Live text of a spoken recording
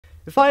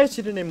If I asked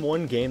you to name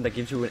one game that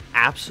gives you an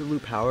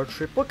absolute power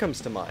trip, what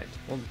comes to mind?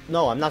 Well,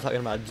 no, I'm not talking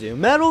about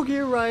Doom. Metal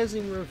Gear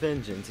Rising: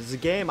 Revengeance is a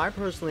game I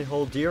personally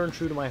hold dear and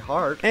true to my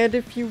heart, and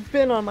if you've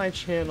been on my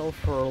channel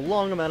for a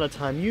long amount of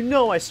time, you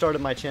know I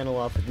started my channel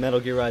off with Metal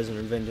Gear Rising: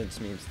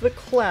 Revengeance memes, the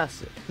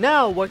classic.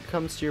 Now, what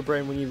comes to your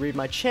brain when you read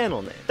my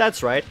channel name?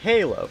 That's right,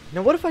 Halo.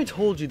 Now, what if I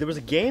told you there was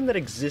a game that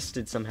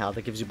existed somehow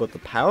that gives you both the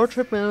power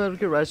trip and Metal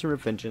Gear Rising: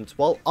 Revengeance,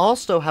 while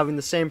also having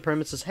the same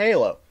premise as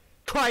Halo?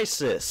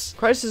 Crysis!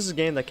 Crysis is a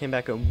game that came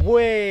back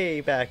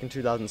way back in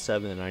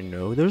 2007, and I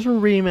know there's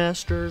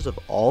remasters of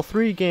all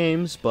 3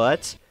 games,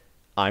 but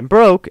I'm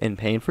broke and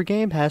paying for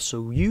Game Pass,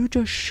 so you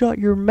just shut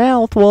your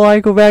mouth while I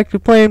go back to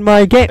playing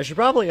my game. I should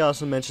probably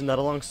also mention that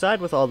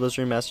alongside with all those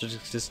remasters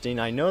existing,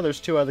 I know there's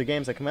 2 other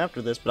games that come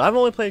after this, but I've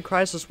only played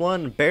Crysis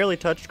 1, barely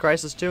touched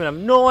Crysis 2, and I have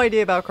no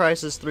idea about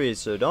Crysis 3,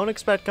 so don't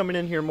expect coming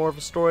in here more of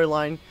a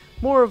storyline,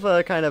 more of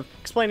a kind of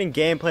explaining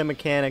gameplay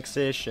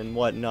mechanics-ish and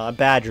whatnot,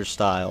 Badger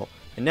style.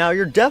 And now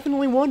you're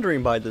definitely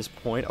wondering by this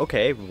point,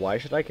 okay, why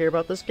should I care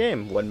about this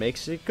game? What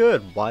makes it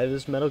good? Why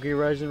does Metal Gear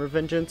Rising: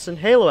 Revengeance and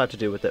Halo have to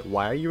do with it?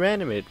 Why are you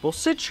animated? Well,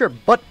 sit your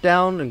butt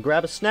down and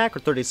grab a snack or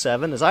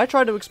 37 as I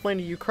try to explain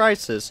to you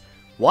Crysis,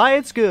 why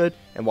it's good,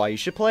 and why you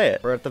should play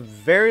it, or at the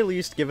very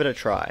least give it a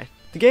try.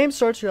 The game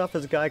starts you off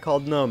as a guy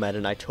called Nomad,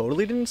 and I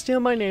totally didn't steal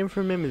my name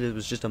from him, it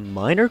was just a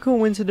minor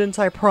coincidence,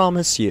 I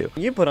promise you.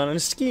 You put on a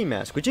ski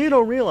mask, which you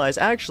don't realize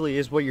actually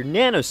is what your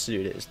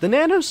nanosuit is. The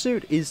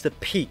nanosuit is the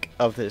peak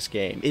of this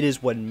game. It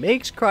is what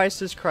makes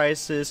Crysis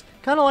Crysis,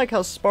 kinda like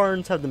how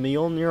Spartans have the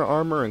Mjolnir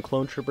armor and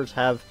Clone Troopers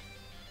have...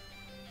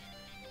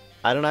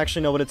 I don't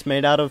actually know what it's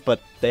made out of,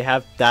 but they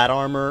have that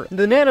armor.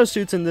 The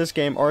nanosuits in this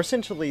game are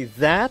essentially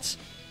that,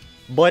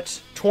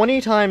 but 20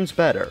 times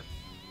better.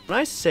 When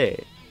I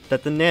say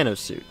that the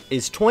nanosuit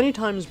is 20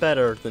 times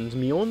better than the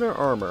Mjolnir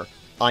armor,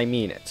 I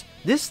mean it.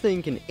 This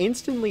thing can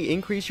instantly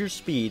increase your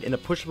speed in a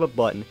push of a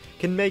button,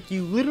 can make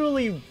you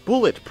literally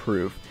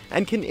bulletproof,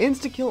 and can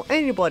insta-kill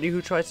anybody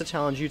who tries to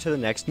challenge you to the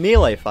next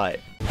melee fight.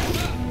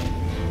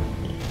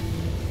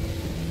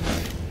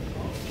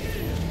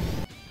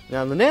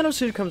 Now, the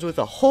nanosuit comes with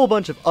a whole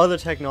bunch of other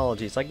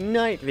technologies like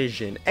night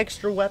vision,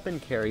 extra weapon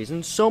carries,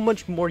 and so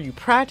much more. You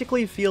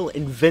practically feel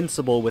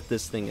invincible with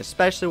this thing,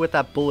 especially with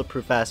that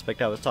bulletproof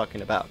aspect I was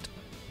talking about.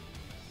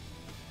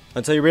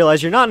 Until you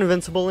realize you're not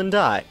invincible and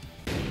die.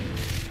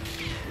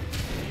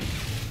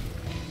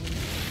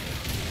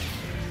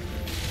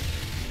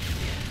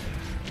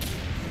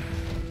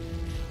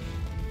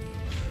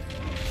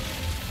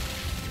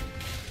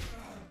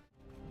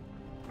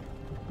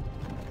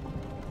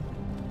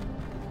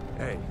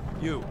 Hey,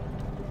 you're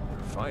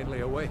finally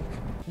awake.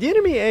 The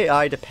enemy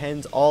AI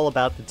depends all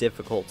about the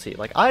difficulty.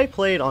 Like, I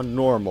played on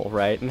normal,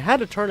 right, and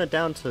had to turn it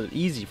down to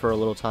easy for a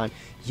little time.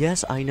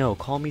 Yes, I know,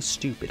 call me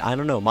stupid, I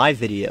don't know, my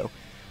video.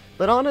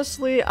 But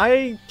honestly,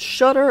 I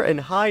shudder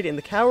and hide in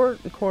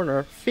the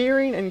corner,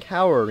 fearing and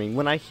cowering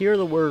when I hear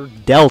the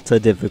word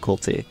Delta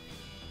difficulty.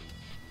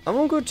 I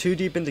won't go too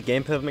deep into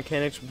gameplay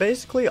mechanics, but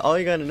basically all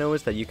you gotta know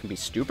is that you can be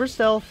super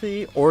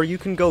stealthy, or you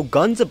can go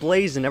guns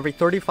a-blazing every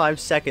 35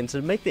 seconds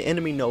and make the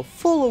enemy know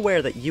full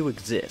aware that you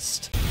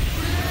exist.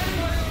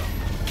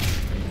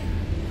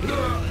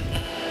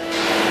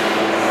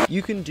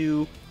 You can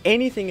do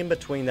anything in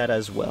between that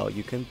as well.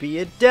 You can be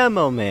a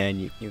demo man,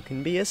 you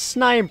can be a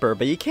sniper,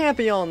 but you can't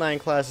be all 9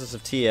 classes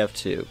of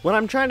TF2. What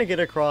I'm trying to get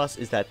across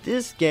is that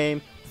this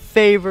game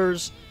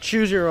favors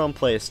choose your own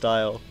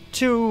playstyle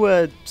to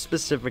a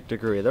specific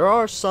degree. There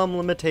are some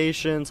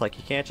limitations, like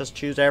you can't just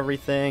choose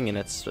everything, and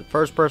it's a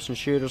first-person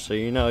shooter, so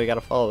you know you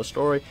gotta follow the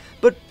story,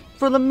 but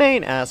for the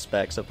main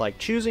aspects of like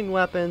choosing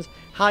weapons,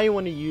 how you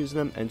want to use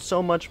them, and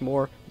so much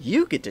more,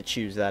 you get to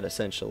choose that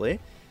essentially.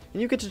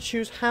 And you get to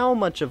choose how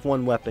much of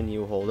one weapon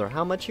you hold, or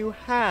how much you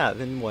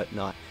have, and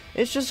whatnot.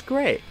 It's just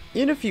great.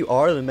 Even if you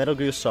are the Metal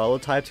Gear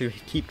Solid type to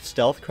keep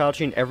stealth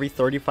crouching every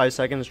 35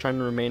 seconds trying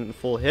to remain in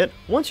full hit,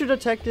 once you're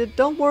detected,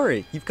 don't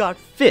worry, you've got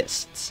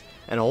fists.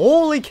 And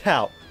holy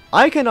cow,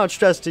 I cannot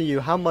stress to you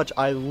how much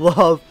I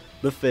love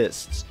the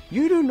fists.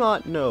 You do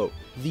not know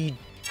the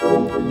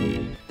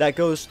that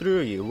goes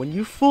through you when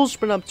you full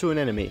sprint up to an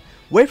enemy,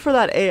 wait for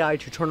that AI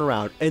to turn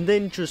around, and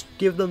then just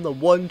give them the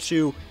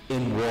 1-2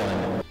 in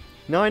 1.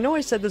 Now, I know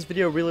I said this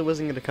video really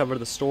wasn't going to cover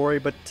the story,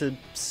 but to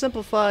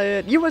simplify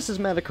it, US has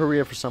met a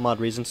Korea for some odd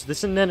reason, so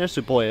this is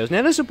Nanosuboyos.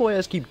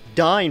 Nanosuboyos keep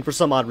dying for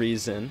some odd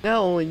reason.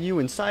 Now only you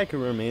and Psycho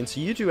remain, so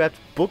you two have to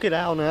book it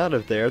out and out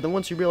of there. Then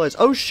once you realize,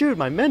 oh shoot,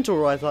 my mentor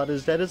who I thought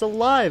is dead is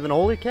alive, and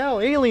holy cow,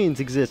 aliens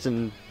exist,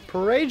 and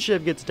Parade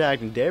Ship gets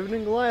attacked, and David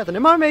and Goliath, and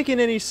am I making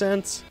any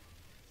sense?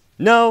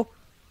 No?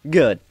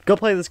 Good. Go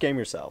play this game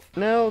yourself.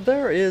 Now,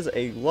 there is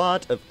a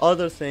lot of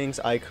other things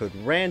I could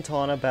rant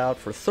on about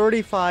for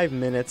 35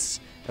 minutes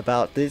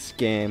about this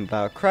game,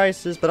 about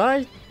Crysis, but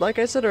I, like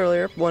I said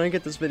earlier, want to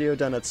get this video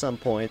done at some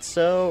point,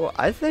 so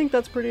I think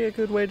that's pretty a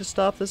good way to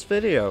stop this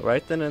video,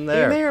 right then and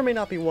there. You may or may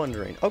not be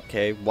wondering,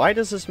 okay, why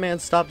does this man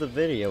stop the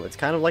video? It's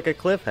kind of like a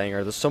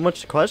cliffhanger. There's so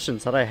much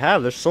questions that I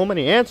have. There's so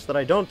many answers that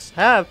I don't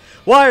have.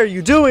 Why are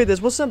you doing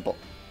this? Well, simple.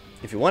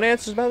 If you want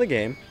answers about the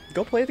game,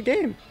 go play the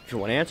game. If you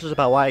want answers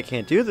about why I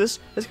can't do this,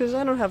 it's because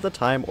I don't have the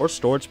time or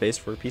storage space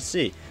for a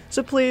PC.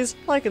 So please,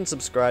 like and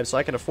subscribe so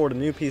I can afford a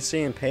new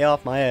PC and pay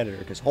off my editor,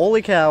 because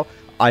holy cow,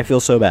 I feel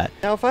so bad.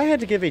 Now, if I had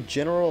to give a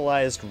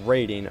generalized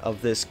rating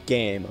of this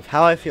game, of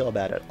how I feel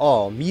about it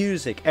all,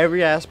 music,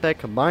 every aspect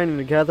combining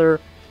together,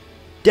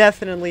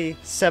 definitely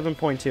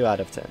 7.2 out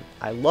of 10.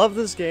 I love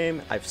this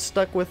game. I've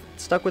stuck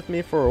with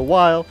me for a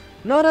while.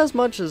 Not as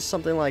much as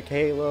something like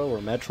Halo or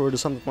Metroid or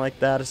something like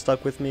that has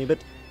stuck with me, but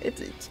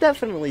it's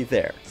definitely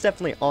there. It's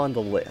definitely on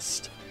the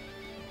list.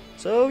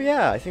 So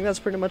yeah, I think that's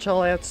pretty much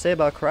all I have to say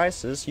about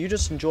Crysis. You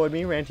just enjoyed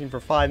me ranting for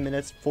 5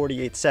 minutes,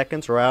 48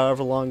 seconds, or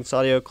however long this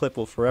audio clip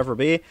will forever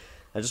be.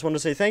 I just want to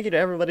say thank you to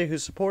everybody who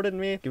supported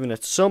me, giving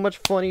it so much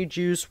funny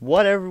juice,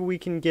 whatever we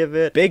can give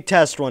it. Big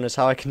test run is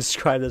how I can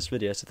describe this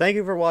video. So thank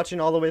you for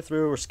watching all the way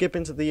through, or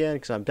skipping to the end,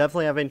 because I'm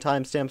definitely having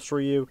timestamps for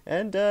you.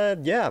 And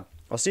yeah,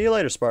 I'll see you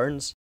later,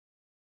 Spartans.